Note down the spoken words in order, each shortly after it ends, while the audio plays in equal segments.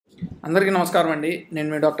అందరికీ నమస్కారం అండి. నేను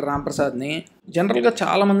మీ డాక్టర్ రాంప్రసాద్ని. జనరల్గా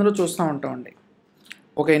చాలా మందిలో చూస్తూ ఉంటామండి.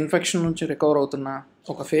 ఒక ఇన్ఫెక్షన్ నుంచి రికవర్ అవుతున్నా,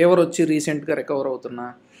 ఒక ఫీవర్ వచ్చి రీసెంట్గా రికవర్ అవుతున్నా,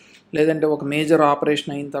 లేదంటే ఒక మేజర్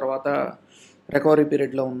ఆపరేషన్ అయిన తర్వాత రికవరీ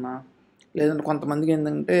పీరియడ్లో ఉన్నా, లేదంటే కొంతమందికి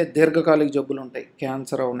ఏంటంటే దీర్ఘకాలిక జబ్బులు ఉంటాయి.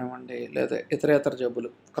 క్యాన్సర్ అవనివ్వండి, లేదా ఇతర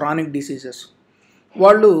జబ్బులు, క్రానిక్ డిసీజెస్.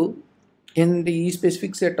 వాళ్ళు ఏంటి ఈ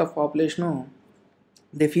specific set of population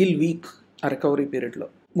they feel week ఆ రికవరీ పీరియడ్లో.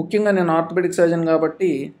 ముఖ్యంగా నేను ఆర్థోపెడిక్ సర్జన్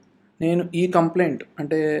కాబట్టి నేను ఈ కంప్లైంట్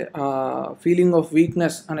అంటే ఫీలింగ్ ఆఫ్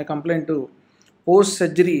వీక్నెస్ అనే కంప్లైంట్ పోస్ట్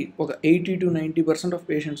సర్జరీ ఒక 80 to 90% ఆఫ్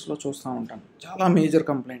పేషెంట్స్లో చూస్తూ ఉంటాను. చాలా మేజర్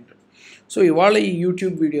కంప్లైంట్. సో ఇవాళ ఈ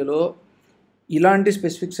యూట్యూబ్ వీడియోలో ఇలాంటి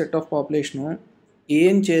స్పెసిఫిక్ సెట్ ఆఫ్ పాపులేషను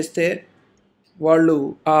ఏం చేస్తే వాళ్ళు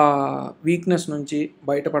ఆ వీక్నెస్ నుంచి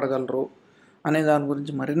బయటపడగలరు అనే దాని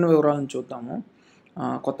గురించి మరిన్ని వివరాలను చూద్దాము.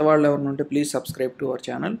 కొత్త వాళ్ళు ఎవరైనా ఉంటే please subscribe to our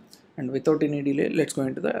channel and without any delay let's go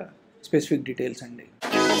into the specific details అండి.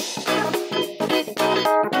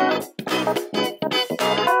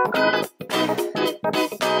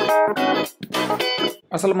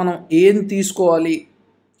 అసలు మనం ఏం తీసుకోవాలి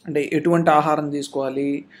అంటే ఎటువంటి ఆహారం తీసుకోవాలి,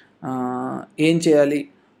 ఏం చేయాలి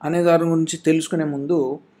అనే దాని గురించి తెలుసుకునే ముందు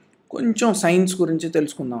కొంచెం సైన్స్ గురించి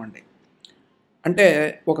తెలుసుకుందామండి. అంటే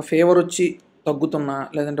ఒక ఫీవర్ వచ్చి తగ్గుతున్నా,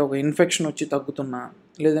 లేదంటే ఒక ఇన్ఫెక్షన్ వచ్చి తగ్గుతున్నా,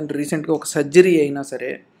 లేదంటే రీసెంట్గా ఒక సర్జరీ అయినా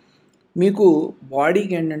సరే మీకు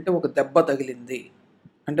బాడీకి ఏంటంటే ఒక దెబ్బ తగిలింది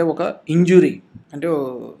అంటే ఒక ఇంజురీ అంటే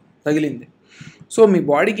తగిలింది. సో మీ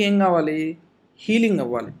బాడీకి ఏం కావాలి? హీలింగ్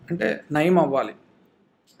అవ్వాలి, అంటే నయం అవ్వాలి.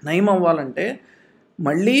 నయం అవ్వాలంటే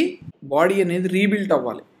మళ్ళీ బాడీ అనేది రీబిల్ట్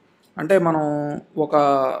అవ్వాలి. అంటే మనం ఒక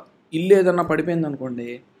ఇల్లు ఏదన్నా పడిపోయింది అనుకోండి,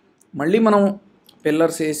 మళ్ళీ మనం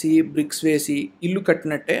పిల్లర్స్ వేసి బ్రిక్స్ వేసి ఇల్లు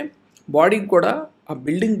కట్టినట్టే బాడీకి కూడా ఆ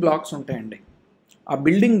బిల్డింగ్ బ్లాక్స్ ఉంటాయండి. ఆ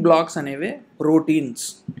బిల్డింగ్ బ్లాక్స్ అనేవి ప్రోటీన్స్.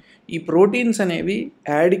 ఈ ప్రోటీన్స్ అనేవి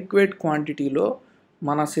యాడిక్వేట్ క్వాంటిటీలో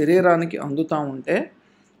మన శరీరానికి అందుతూ ఉంటే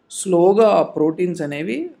స్లోగా ఆ ప్రోటీన్స్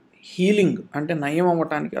అనేవి హీలింగ్ అంటే నయం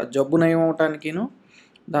అవ్వటానికి, ఆ జబ్బు నయం అవ్వటానికిను,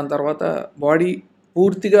 దాని తర్వాత బాడీ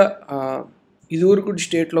పూర్తిగా ఇదివరకు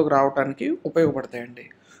స్టేట్లోకి రావడానికి ఉపయోగపడతాయండి.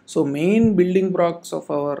 So main building blocks of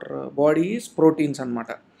our body is proteins అనమాట.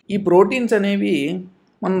 ఈ ప్రోటీన్స్ అనేవి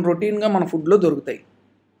మనం రొటీన్గా మన ఫుడ్లో దొరుకుతాయి.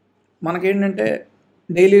 మనకేంటంటే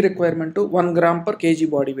daily requirement 1 gram per KG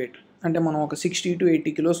body weight. అంటే మనం ఒక 60 to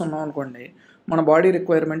 80 కిలోస్ ఉన్నాం అనుకోండి, మన బాడీ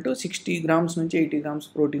రిక్వైర్మెంట్ 60 grams నుంచి 80 grams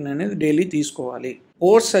ప్రోటీన్ అనేది డైలీ తీసుకోవాలి.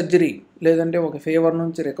 పోస్ట్ సర్జరీ లేదంటే ఒక ఫీవర్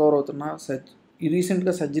నుంచి రికవర్ అవుతున్న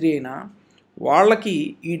రీసెంట్గా సర్జరీ అయినా వాళ్ళకి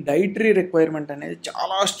ఈ డైటరీ రిక్వైర్మెంట్ అనేది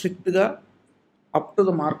చాలా స్ట్రిక్ట్గా అప్ టు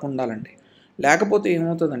ద మార్క్ ఉండాలండి. లేకపోతే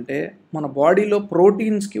ఏమవుతుందంటే మన బాడీలో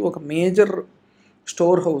ప్రోటీన్స్కి ఒక మేజర్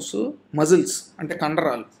స్టోర్ హౌస్ మజిల్స్ అంటే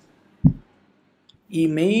కండరాలు. ఈ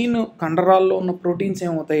మెయిన్ కండరాల్లో ఉన్న ప్రోటీన్స్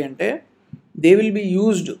ఏమవుతాయి అంటే దే విల్ బి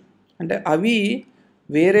యూజ్డ్ అంటే అవి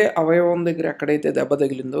వేరే అవయవం దగ్గర ఎక్కడైతే దెబ్బ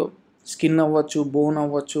తగిలిందో, స్కిన్ అవ్వచ్చు, బోన్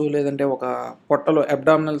అవ్వచ్చు, లేదంటే ఒక పొట్టలో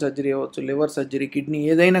అబ్డామినల్ సర్జరీ అవ్వచ్చు, లివర్ సర్జరీ, కిడ్నీ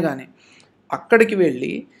ఏదైనా కానీ అక్కడికి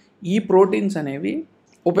వెళ్ళి ఈ ప్రోటీన్స్ అనేవి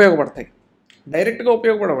ఉపయోగపడతాయి. డైరెక్ట్గా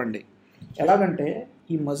ఉపయోగపడవండి. ఎలాగంటే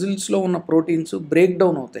ఈ మజిల్స్లో ఉన్న ప్రోటీన్స్ బ్రేక్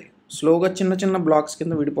డౌన్ అవుతాయి, స్లోగా చిన్న చిన్న బ్లాక్స్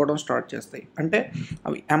కింద విడిపోవడం స్టార్ట్ చేస్తాయి. అంటే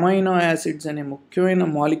అవి అమైనో యాసిడ్స్ అనే ముఖ్యమైన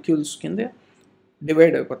మాలిక్యూల్స్ కింద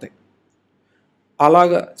డివైడ్ అయిపోతాయి.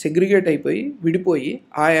 అలాగా సెగ్రిగేట్ అయిపోయి విడిపోయి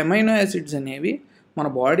ఆ అమైనో యాసిడ్స్ అనేవి మన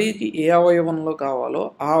బాడీకి ఏ అవయవంలో కావాలో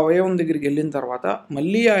ఆ అవయవం దగ్గరికి వెళ్ళిన తర్వాత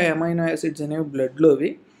మళ్ళీ ఆ అమైనో యాసిడ్స్ అనేవి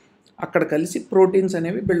బ్లడ్లోవి అక్కడ కలిసి ప్రోటీన్స్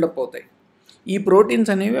అనేవి బిల్డప్ అవుతాయి. ఈ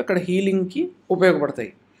ప్రోటీన్స్ అనేవి అక్కడ హీలింగ్కి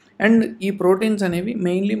ఉపయోగపడతాయి. అండ్ ఈ ప్రోటీన్స్ అనేవి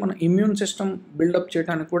మెయిన్లీ మన ఇమ్యూన్ సిస్టమ్ బిల్డప్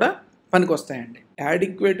చేయడానికి కూడా పనికొస్తాయండి.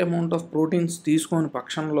 యాడిక్వేట్ అమౌంట్ ఆఫ్ ప్రోటీన్స్ తీసుకోని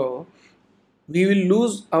పక్షంలో we will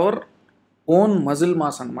lose our own muscle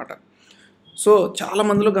mass అనమాట. సో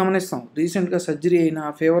చాలామందిలో గమనిస్తాం, రీసెంట్గా సర్జరీ అయినా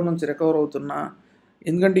ఫీవర్ నుంచి రికవర్ అవుతున్నా,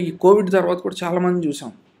 ఎందుకంటే ఈ కోవిడ్ తర్వాత కూడా చాలామంది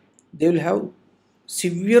చూసాం, they will have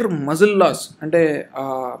severe muscle loss. అంటే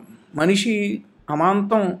మనిషి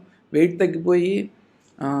అమాంతం వెయిట్ తగ్గిపోయి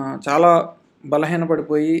చాలా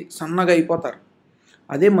బలహీనపడిపోయి సన్నగా అయిపోతారు.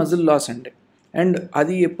 అదే మజిల్ లాస్ అండి. అండ్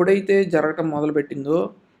అది ఎప్పుడైతే జరగటం మొదలుపెట్టిందో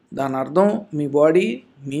దాని అర్థం మీ బాడీ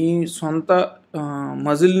మీ సొంత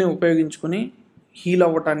మజిల్ని ఉపయోగించుకొని హీల్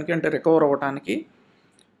అవ్వటానికి అంటే రికవర్ అవ్వటానికి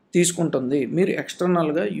తీసుకుంటుంది. మీరు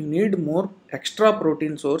ఎక్స్టర్నల్గా you need more extra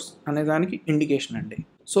protein source అనే దానికి ఇండికేషన్ అండి.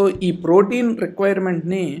 సో ఈ ప్రోటీన్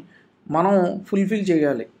రిక్వైర్మెంట్ని మనం ఫుల్ఫిల్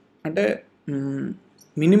చేయాలి అంటే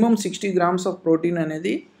మినిమం 60 grams ఆఫ్ ప్రోటీన్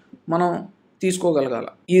అనేది మనం తీసుకోగలగాల.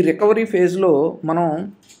 ఈ రికవరీ ఫేజ్లో మనం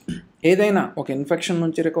ఏదైనా ఒక ఇన్ఫెక్షన్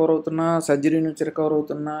నుంచి రికవర్ అవుతున్నా, సర్జరీ నుంచి రికవర్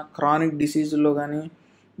అవుతున్నా, క్రానిక్ డిసీజుల్లో కానీ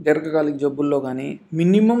దీర్ఘకాలిక జబ్బుల్లో కానీ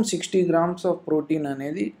మినిమం 60 grams ఆఫ్ ప్రోటీన్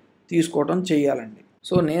అనేది తీసుకోవడం చేయాలండి.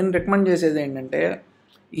 సో నేను రికమెండ్ చేసేది ఏంటంటే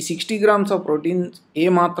ఈ 60 గ్రామ్స్ ఆఫ్ ప్రోటీన్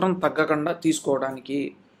ఏమాత్రం తగ్గకుండా తీసుకోవడానికి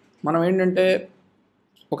మనం ఏంటంటే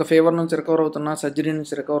ఒక ఫీవర్ నుంచి రికవర్ అవుతున్నా, సర్జరీ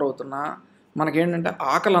నుంచి రికవర్ అవుతున్నా, మనకేంటంటే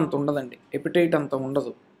ఆకలి అంత ఉండదండి, ఎపిటైట్ అంత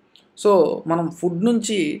ఉండదు. సో మనం ఫుడ్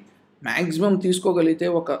నుంచి మ్యాక్సిమం తీసుకోగలిగితే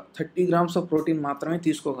ఒక 30 గ్రామ్స్ ఆఫ్ ప్రోటీన్ మాత్రమే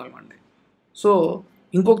తీసుకోగలమండి. సో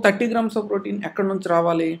ఇంకొక 30 గ్రామ్స్ ఆఫ్ ప్రోటీన్ ఎక్కడి నుంచి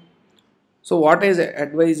రావాలి? So what is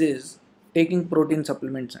advise is taking protein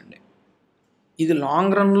supplements అండి. ఇది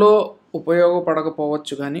లాంగ్ రన్లో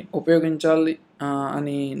ఉపయోగపడకపోవచ్చు, కానీ ఉపయోగించాలి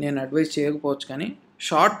అని నేను అడ్వైజ్ చేయకపోవచ్చు, కానీ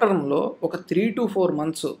షార్ట్ టర్మ్లో ఒక 3 to 4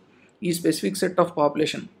 months ఈ స్పెసిఫిక్ సెట్ ఆఫ్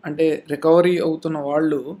పాపులేషన్ అంటే రికవరీ అవుతున్న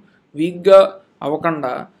వాళ్ళు వీక్గా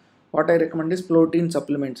అవ్వకుండా what I recommend is protein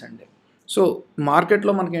supplements అండి. సో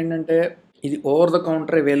మార్కెట్లో మనకి ఏంటంటే ఇది ఓవర్ ద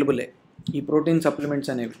కౌంటర్ అవైలబులే ఈ ప్రోటీన్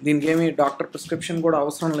సప్లిమెంట్స్ అనేవి. దీనికి ఏమి డాక్టర్ ప్రిస్క్రిప్షన్ కూడా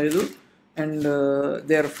అవసరం లేదు, and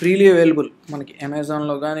they are freely available. మనకి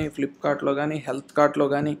అమెజాన్లో కానీ, ఫ్లిప్కార్ట్లో కానీ, హెల్త్ కార్ట్లో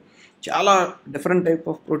కానీ చాలా different type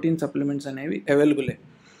of protein supplements అనేవి అవైలబులే.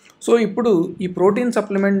 సో ఇప్పుడు ఈ protein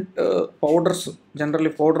supplement powders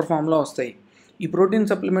generally powder ఫామ్లో వస్తాయి. ఈ ప్రోటీన్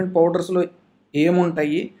సప్లిమెంట్ పౌడర్స్లో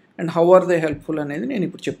ఏముంటాయి and how are they helpful అనేది నేను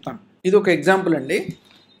ఇప్పుడు చెప్తాను. ఇది ఒక ఎగ్జాంపుల్ అండి,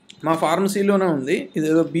 మా ఫార్మసీలోనే ఉంది.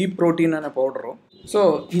 ఇదేదో బీ ప్రోటీన్ అనే పౌడరు. సో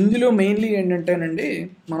ఇందులో మెయిన్లీ ఏంటంటేనండి,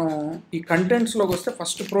 మనం ఈ కంటెంట్స్లోకి వస్తే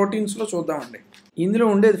ఫస్ట్ ప్రోటీన్స్లో చూద్దామండి. ఇందులో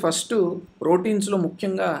ఉండేది ఫస్ట్ ప్రోటీన్స్లో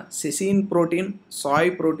ముఖ్యంగా సెసీన్ protein,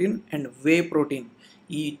 Sai protein and whey protein.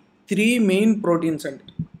 ఈ 3 మెయిన్ ప్రోటీన్స్ అండి.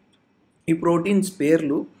 ఈ ప్రోటీన్స్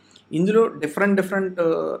పేర్లు, ఇందులో డిఫరెంట్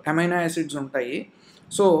అమైనో యాసిడ్స్ ఉంటాయి.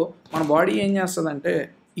 సో మన బాడీ ఏం చేస్తుందంటే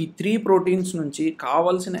ఈ 3 ప్రోటీన్స్ నుంచి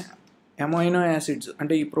కావాల్సిన అమైనో యాసిడ్స్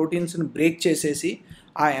అంటే ఈ ప్రోటీన్స్ని బ్రేక్ చేసేసి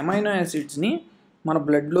ఆ అమైనో యాసిడ్స్ని మన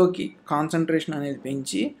బ్లడ్లోకి కాన్సన్ట్రేషన్ అనేది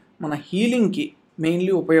పెంచి మన హీలింగ్కి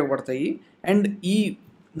మెయిన్లీ ఉపయోగపడతాయి. అండ్ ఈ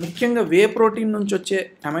ముఖ్యంగా వే ప్రోటీన్ నుంచి వచ్చే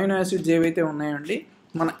అమైనో యాసిడ్స్ ఏవైతే ఉన్నాయండి,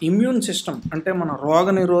 మన ఇమ్యూన్ సిస్టమ్ అంటే మన రోగ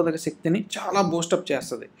నిరోధక శక్తిని చాలా బూస్టప్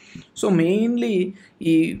చేస్తుంది. సో మెయిన్లీ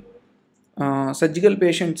ఈ సర్జికల్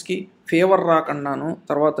పేషెంట్స్కి ఫీవర్ రాకుండాను,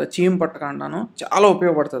 తర్వాత చీమ్ పట్టకుండాను చాలా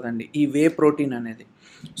ఉపయోగపడుతుందండి ఈ వే ప్రోటీన్ అనేది.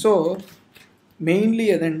 సో మెయిన్లీ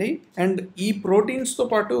అదండి. అండ్ ఈ ప్రోటీన్స్తో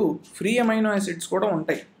పాటు ఫ్రీ అమైనో యాసిడ్స్ కూడా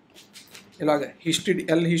ఉంటాయి. ఇలాగ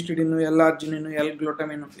L histidine, L arginine, L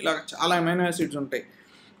glutamine, ఇలాగ చాలా అమైనో యాసిడ్స్ ఉంటాయి.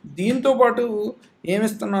 దీంతోపాటు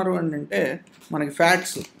ఏమిస్తున్నారు అంటే మనకి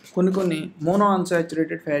ఫ్యాట్స్, కొన్ని మోనో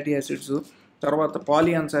అన్సాచురేటెడ్ ఫ్యాటీ యాసిడ్స్, తర్వాత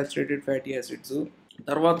పాలీ అన్సాచురేటెడ్ ఫ్యాటీ యాసిడ్స్,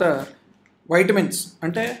 తర్వాత వైటమిన్స్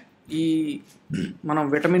అంటే ఈ మనం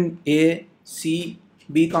vitamin A, C,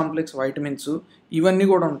 B complex vitamins ఇవన్నీ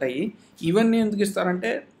కూడా ఉంటాయి. ఇవన్నీ ఎందుకు ఇస్తారంటే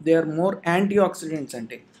they are more anti oxidants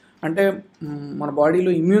అంటే మన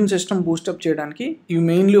బాడీలో ఇమ్యూన్ సిస్టమ్ బూస్టప్ చేయడానికి ఇవి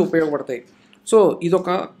మెయిన్లీ ఉపయోగపడతాయి. సో ఇదొక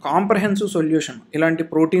కాంప్రహెన్సివ్ సొల్యూషన్ ఇలాంటి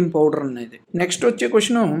ప్రోటీన్ పౌడర్ అనేది. నెక్స్ట్ వచ్చే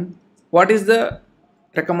question, what is the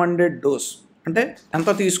recommended dose అంటే ఎంత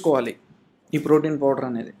తీసుకోవాలి ఈ ప్రోటీన్ పౌడర్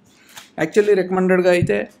అనేది. యాక్చువల్లీ రికమెండెడ్గా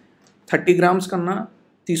అయితే 30 grams కన్నా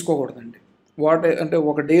తీసుకోకూడదండి. అంటే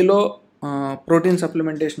ఒక డేలో ప్రోటీన్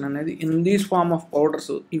సప్లిమెంటేషన్ అనేది in these form of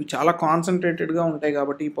powders ఇవి చాలా కాన్సన్ట్రేటెడ్గా ఉంటాయి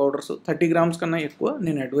కాబట్టి ఈ పౌడర్స్ 30 grams కన్నా ఎక్కువ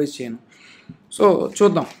నేను అడ్వైజ్ చేయను. సో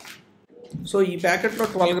చూద్దాం. సో ఈ ప్యాకెట్లో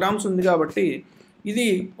 12 grams ఉంది కాబట్టి ఇది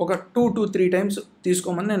ఒక 2 to 3 times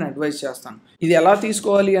తీసుకోమని నేను అడ్వైజ్ చేస్తాను. ఇది ఎలా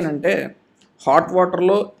తీసుకోవాలి అని అంటే హాట్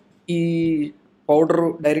వాటర్లో ఈ పౌడరు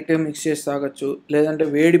డైరెక్ట్గా మిక్స్ చేసి తాగొచ్చు, లేదంటే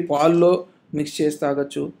వేడి పాల్లో మిక్స్ చేసి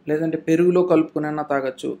తాగొచ్చు, లేదంటే పెరుగులో కలుపుకునైనా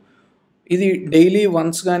తాగొచ్చు. ఇది డైలీ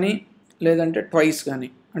వన్స్ కానీ లేదంటే ట్వైస్ కానీ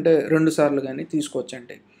అంటే 2 సార్లు కానీ తీసుకోవచ్చు.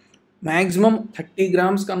 అంటే మ్యాక్సిమం 30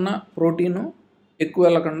 grams కన్నా ప్రోటీను ఎక్కువ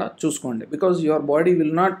వెళ్ళకుండా చూసుకోండి. Because your body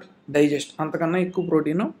will not digest, అంతకన్నా ఎక్కువ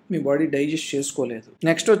ప్రోటీను మీ బాడీ డైజెస్ట్ చేసుకోలేదు.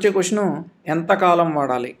 నెక్స్ట్ వచ్చే క్వశ్చను, ఎంతకాలం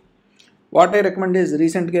వాడాలి. వాట్ ఐ రికమెండ్ ఈజ్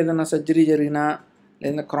రీసెంట్గా ఏదైనా సర్జరీ జరిగినా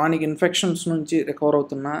లేదా క్రానిక్ ఇన్ఫెక్షన్స్ నుంచి రికవర్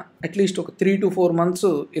అవుతున్నా అట్లీస్ట్ ఒక 3 to 4 months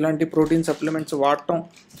ఇలాంటి ప్రోటీన్ సప్లిమెంట్స్ వాడటం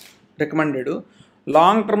రికమెండెడ్.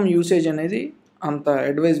 లాంగ్ టర్మ్ యూసేజ్ అనేది అంత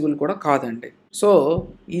అడ్వైజబుల్ కూడా కాదండి. సో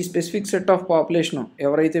ఈ స్పెసిఫిక్ సెట్ ఆఫ్ పాపులేషన్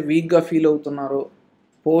ఎవరైతే వీక్గా ఫీల్ అవుతున్నారో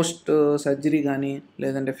పోస్ట్ సర్జరీ కానీ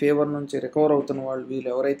లేదంటే ఫీవర్ నుంచి రికవర్ అవుతున్న వాళ్ళు వీళ్ళు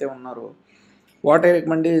ఎవరైతే ఉన్నారో what I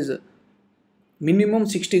recommend is minimum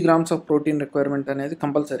 60 grams of protein requirement అనేది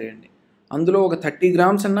కంపల్సరీ అండి. అందులో ఒక 30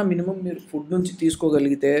 grams అన్నా మినిమం మీరు ఫుడ్ నుంచి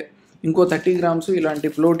తీసుకోగలిగితే ఇంకో 30 grams ఇలాంటి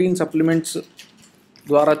ప్రోటీన్ సప్లిమెంట్స్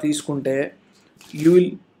ద్వారా తీసుకుంటే you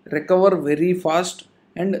will recover very fast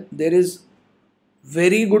and there is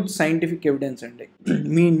very good scientific evidence అండి.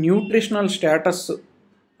 మీ న్యూట్రిషనల్ స్టేటస్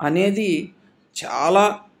అనేది చాలా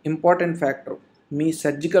ఇంపార్టెంట్ ఫ్యాక్టర్ మీ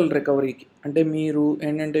సర్జికల్ రికవరీకి. అంటే మీరు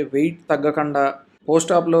ఏంటంటే వెయిట్ తగ్గకుండా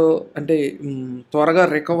పోస్ట్ ఆప్లో అంటే త్వరగా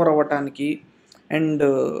రికవర్ అవ్వటానికి అండ్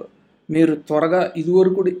మీరు త్వరగా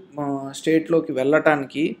ఇదివరకు స్టేట్లోకి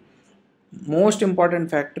వెళ్ళటానికి most important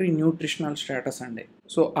factory nutritional status అండి.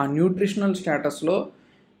 సో ఆ న్యూట్రిషనల్ స్టేటస్లో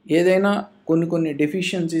ఏదైనా కొన్ని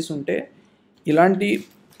డెఫిషియన్సీస్ ఉంటే ఇలాంటి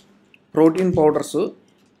protein powders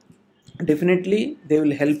definitely they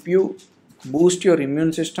will help you Boost your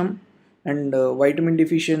immune system. And vitamin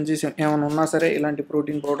deficiencies ఏమైనా ఉన్నా సరే ఇలాంటి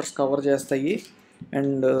ప్రోటీన్ పౌడర్స్ కవర్ చేస్తాయి.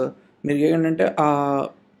 అండ్ మీరు ఏంటంటే ఆ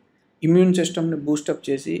ఇమ్యూన్ సిస్టమ్ని బూస్టప్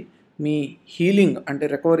చేసి మీ హీలింగ్ అంటే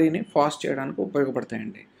రికవరీని ఫాస్ట్ చేయడానికి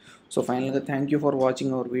ఉపయోగపడతాయండి. సో ఫైనల్గా thank you for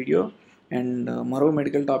watching our video. And మరో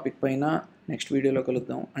మెడికల్ టాపిక్ పైన నెక్స్ట్ వీడియోలో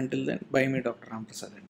కలుద్దాం. Until then by me doctor Ramprasad అండి.